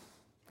and me,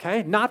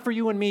 okay? Not for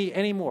you and me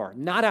anymore.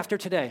 Not after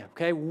today,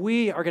 okay?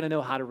 We are going to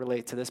know how to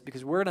relate to this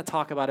because we're going to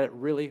talk about it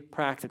really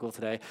practical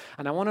today.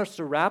 And I want us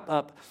to wrap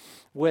up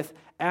with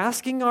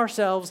asking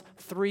ourselves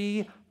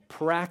 3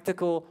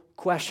 practical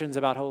questions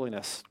about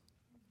holiness.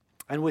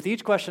 And with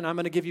each question, I'm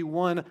going to give you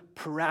one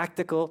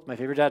practical, my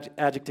favorite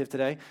adjective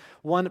today,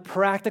 one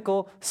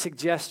practical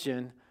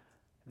suggestion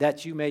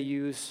that you may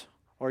use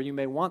or you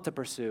may want to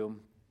pursue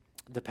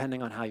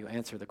depending on how you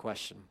answer the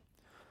question.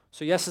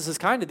 So yes, this is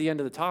kind of the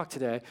end of the talk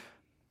today,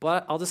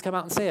 but I'll just come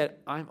out and say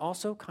it. I'm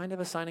also kind of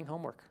assigning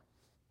homework.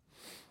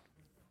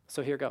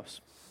 So here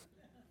goes.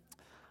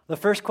 The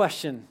first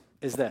question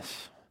is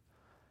this: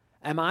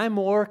 am I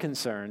more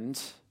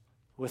concerned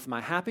with my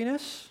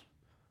happiness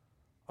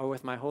or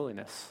with my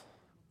holiness?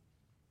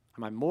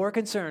 Am I more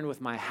concerned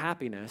with my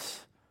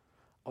happiness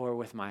or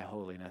with my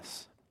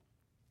holiness?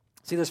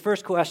 See, this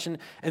first question,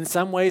 in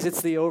some ways,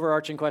 it's the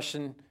overarching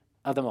question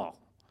of them all.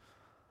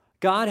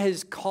 God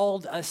has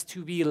called us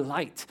to be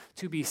light,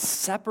 to be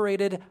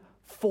separated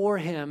for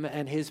Him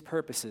and His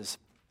purposes.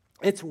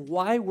 It's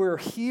why we're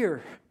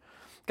here.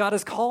 God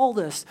has called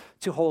us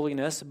to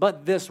holiness,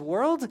 but this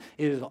world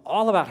is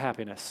all about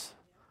happiness.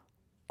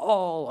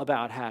 All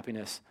about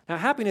happiness. Now,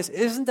 happiness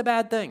isn't a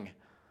bad thing,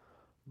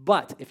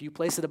 but if you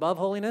place it above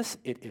holiness,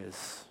 it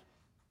is.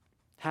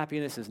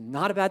 Happiness is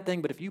not a bad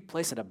thing, but if you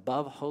place it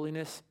above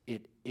holiness,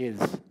 it is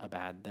a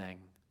bad thing.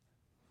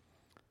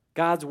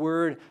 God's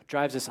word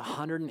drives us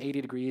 180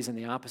 degrees in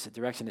the opposite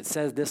direction. It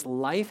says this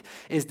life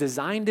is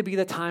designed to be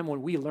the time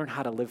when we learn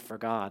how to live for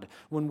God,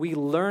 when we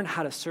learn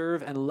how to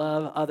serve and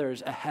love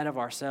others ahead of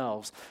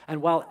ourselves.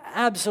 And while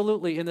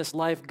absolutely in this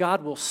life,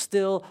 God will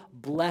still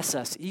bless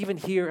us, even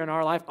here in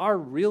our life, our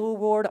real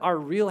reward, our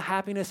real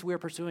happiness we're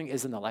pursuing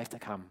is in the life to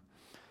come.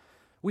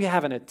 We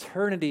have an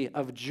eternity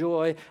of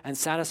joy and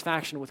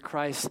satisfaction with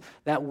Christ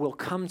that will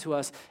come to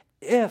us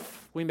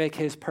if we make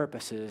His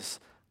purposes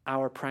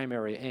our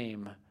primary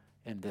aim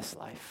in this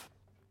life.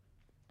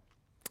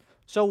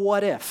 So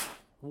what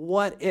if?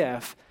 What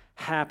if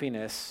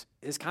happiness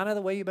is kind of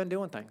the way you've been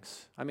doing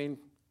things? I mean,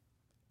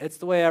 it's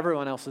the way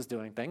everyone else is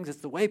doing things.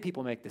 It's the way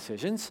people make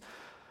decisions.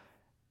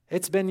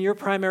 It's been your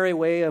primary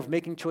way of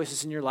making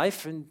choices in your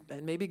life, and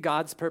maybe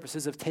God's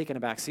purposes have taken a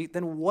back seat.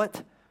 Then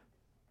what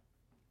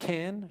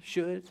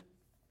should,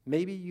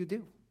 maybe you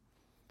do?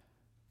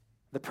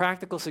 The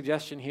practical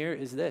suggestion here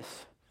is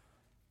this: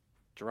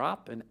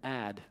 drop an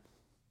ad.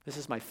 This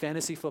is my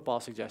fantasy football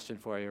suggestion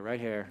for you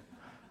right here.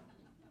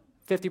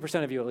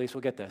 50% of you at least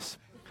will get this.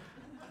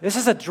 This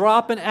is a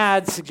drop an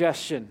ad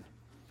suggestion.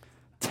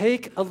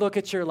 Take a look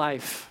at your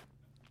life.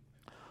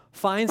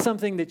 Find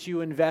something that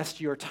you invest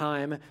your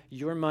time,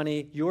 your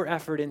money, your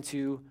effort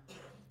into,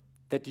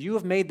 that you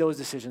have made those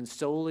decisions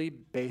solely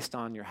based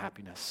on your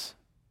happiness.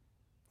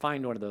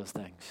 Find one of those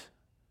things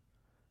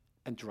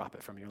and drop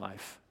it from your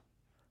life.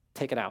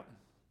 Take it out.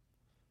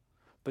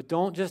 But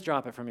don't just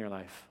drop it from your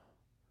life.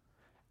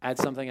 Add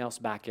something else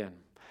back in.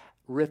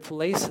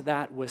 Replace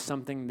that with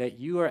something that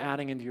you are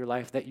adding into your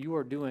life that you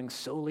are doing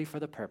solely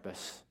for the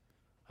purpose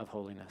of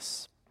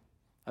holiness,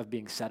 of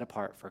being set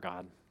apart for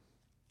God.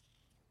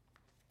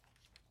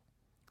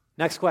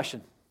 Next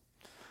question.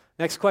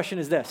 Next question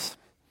is this: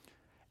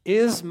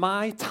 is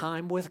my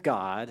time with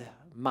God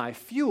my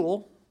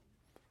fuel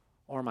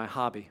or my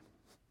hobby?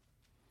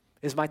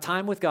 Is my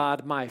time with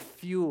God my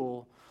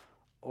fuel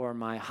or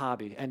my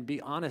hobby? And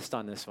be honest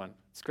on this one.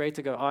 It's great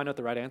to go, oh, I know what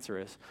the right answer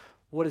is.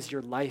 What does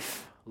your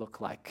life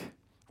look like?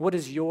 What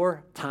does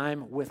your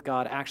time with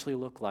God actually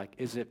look like?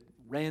 Is it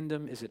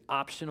random? Is it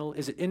optional?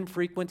 Is it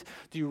infrequent?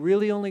 Do you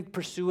really only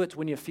pursue it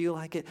when you feel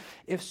like it?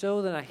 If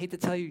so, then I hate to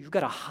tell you, you've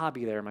got a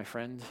hobby there, my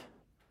friend.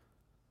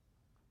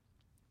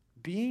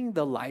 Being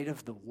the light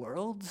of the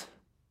world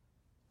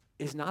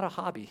is not a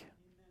hobby.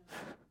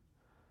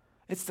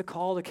 It's the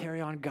call to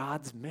carry on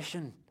God's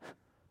mission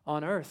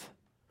on earth.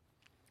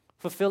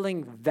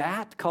 Fulfilling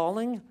that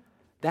calling,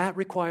 that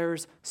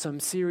requires some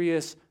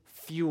serious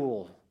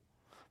fuel.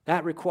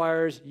 That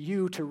requires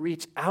you to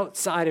reach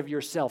outside of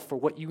yourself for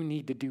what you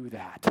need to do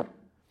that.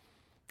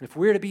 If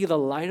we're to be the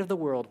light of the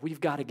world, we've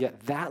got to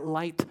get that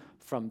light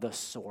from the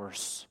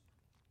source.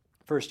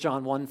 1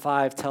 John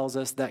 1:5 tells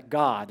us that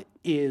God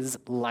is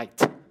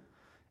light.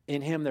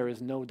 In Him there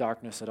is no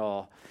darkness at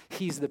all.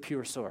 He's the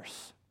pure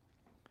source.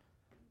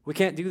 We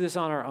can't do this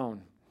on our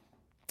own.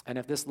 And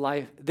if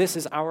this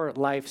is our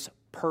life's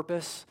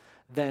purpose,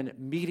 then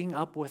meeting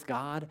up with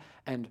God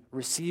and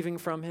receiving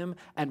from Him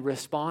and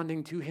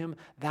responding to Him,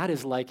 that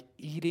is like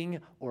eating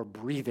or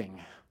breathing.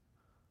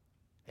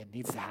 It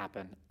needs to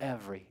happen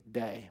every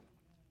day.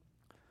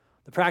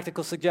 The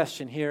practical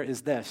suggestion here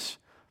is this: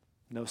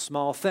 no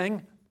small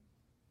thing.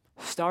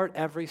 Start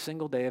every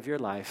single day of your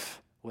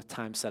life with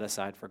time set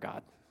aside for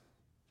God.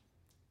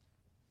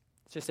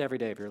 It's just every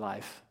day of your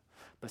life.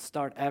 But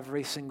start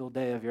every single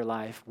day of your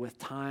life with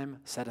time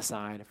set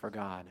aside for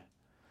God.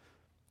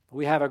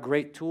 We have a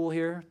great tool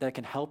here that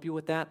can help you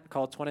with that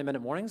called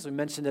 20-Minute Mornings. We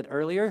mentioned it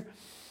earlier.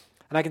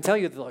 And I can tell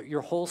you that your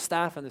whole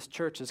staff in this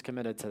church is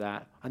committed to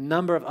that. A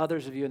number of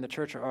others of you in the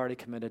church are already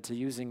committed to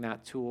using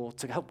that tool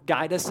to help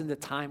guide us into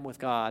time with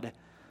God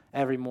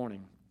every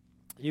morning.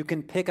 You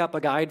can pick up a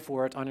guide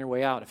for it on your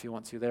way out if you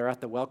want to. They're at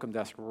the welcome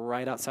desk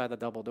right outside the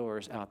double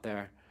doors out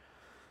there.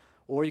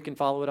 Or you can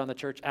follow it on the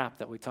church app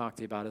that we talked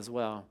to you about as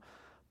well.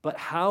 But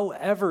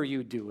however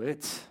you do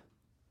it,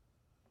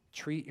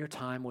 treat your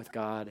time with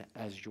God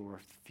as your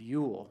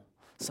fuel,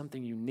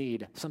 something you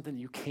need, something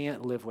you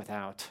can't live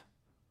without,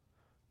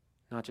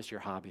 not just your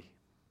hobby.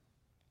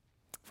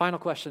 Final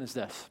question is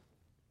this: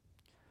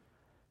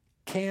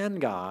 can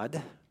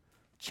God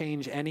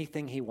change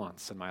anything he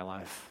wants in my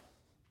life?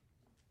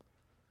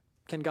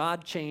 Can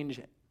God change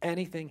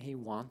anything he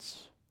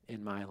wants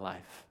in my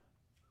life?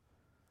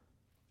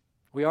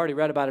 We already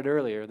read about it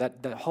earlier,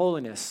 that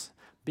holiness,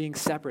 being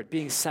separate,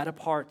 being set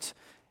apart,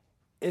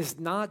 is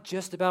not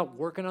just about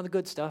working on the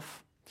good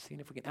stuff,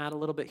 seeing if we can add a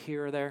little bit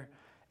here or there.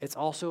 It's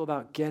also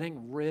about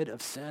getting rid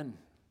of sin.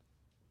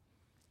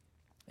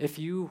 If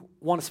you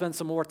want to spend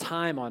some more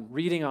time on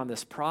reading on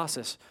this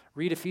process,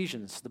 read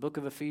Ephesians, the book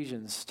of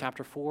Ephesians,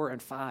 chapter 4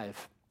 and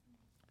 5.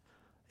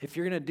 If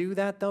you're going to do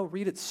that, though,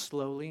 read it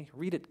slowly,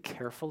 read it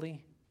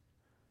carefully,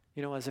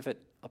 as if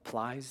it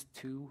applies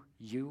to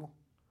you.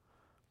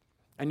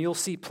 And you'll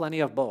see plenty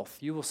of both.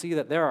 You will see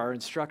that there are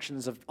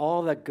instructions of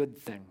all the good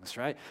things,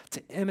 right?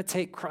 To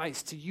imitate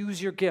Christ, to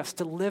use your gifts,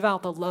 to live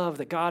out the love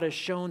that God has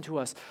shown to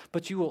us.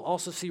 But you will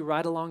also see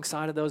right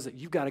alongside of those that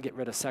you've got to get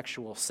rid of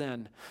sexual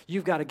sin.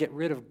 You've got to get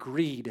rid of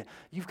greed.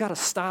 You've got to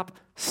stop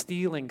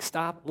stealing,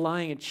 stop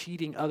lying and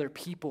cheating other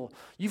people.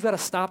 You've got to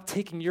stop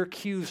taking your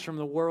cues from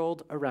the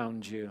world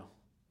around you.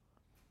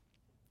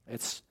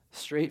 It's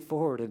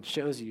straightforward and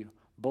shows you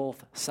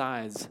both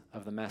sides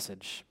of the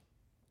message.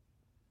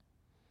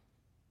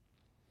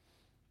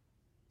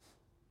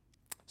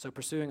 So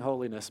pursuing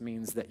holiness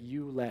means that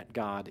you let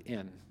God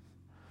in,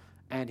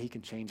 and he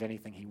can change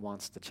anything he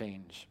wants to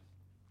change.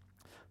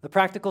 The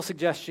practical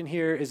suggestion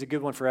here is a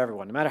good one for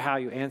everyone, no matter how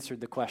you answered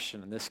the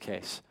question in this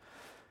case.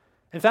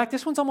 In fact,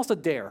 this one's almost a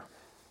dare,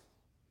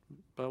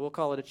 but we'll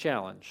call it a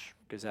challenge,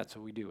 because that's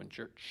what we do in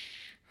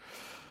church.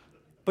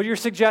 But your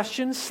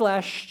suggestion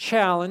 /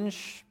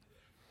 challenge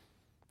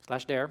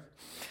 / dare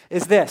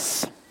is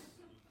this: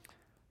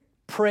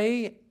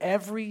 pray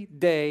every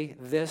day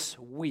this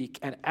week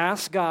and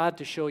ask God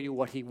to show you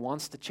what he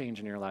wants to change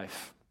in your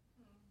life.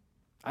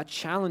 I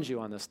challenge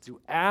you on this,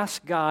 to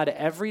ask God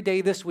every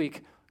day this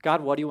week, God,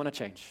 what do you want to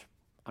change?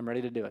 I'm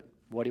ready to do it.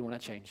 What do you want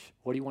to change?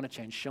 What do you want to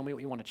change? Show me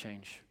what you want to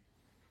change.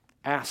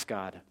 Ask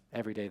God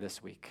every day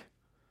this week.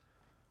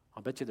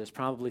 I'll bet you there's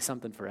probably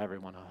something for every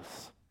one of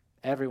us.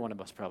 Every one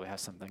of us probably has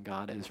something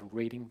God is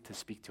waiting to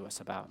speak to us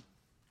about.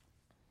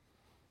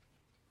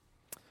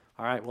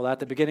 All right, well, at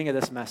the beginning of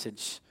this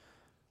message,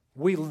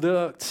 we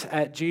looked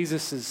at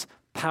Jesus'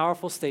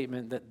 powerful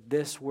statement that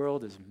this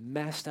world is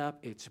messed up,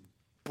 it's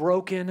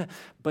broken,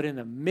 but in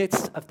the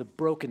midst of the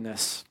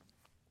brokenness,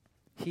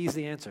 he's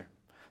the answer.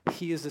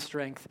 He is the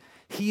strength.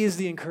 He is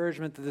the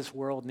encouragement that this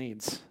world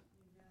needs.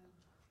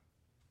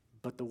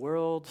 But the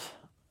world,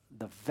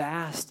 the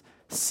vast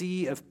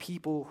sea of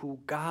people who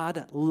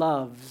God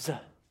loves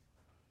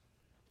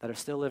that are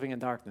still living in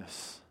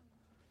darkness,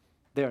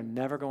 they are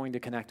never going to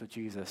connect with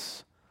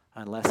Jesus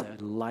unless a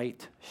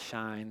light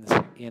shines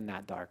in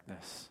that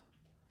darkness.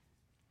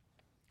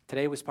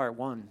 Today was part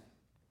 1.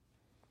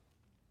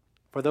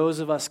 For those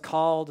of us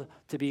called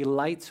to be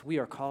lights, we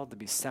are called to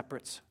be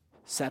separate,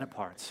 set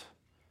apart.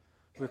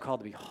 We're called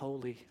to be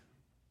holy.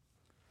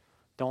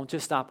 Don't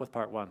just stop with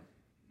part 1.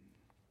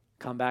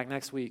 Come back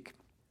next week,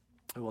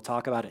 and we'll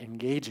talk about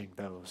engaging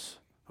those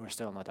who are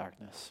still in the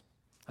darkness.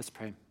 Let's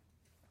pray.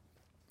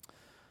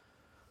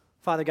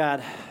 Father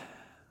God,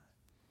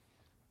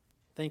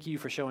 thank you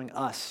for showing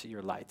us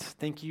your light.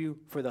 Thank you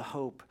for the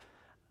hope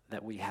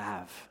that we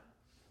have.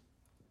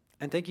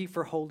 And thank you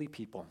for holy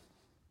people.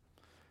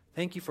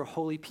 Thank you for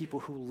holy people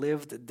who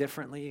lived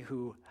differently,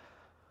 who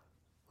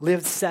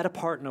lived set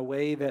apart in a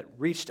way that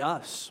reached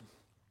us,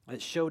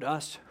 that showed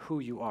us who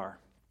you are.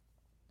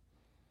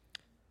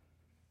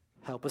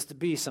 Help us to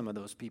be some of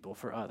those people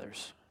for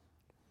others.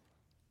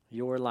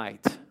 Your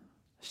light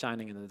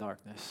shining in the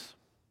darkness.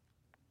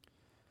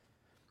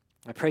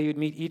 I pray you'd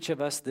meet each of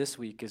us this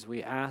week as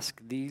we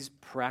ask these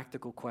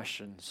practical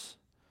questions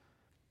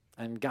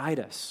and guide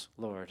us,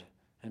 Lord,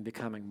 in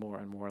becoming more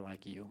and more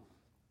like you.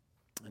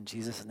 In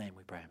Jesus' name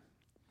we pray.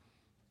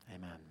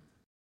 Amen.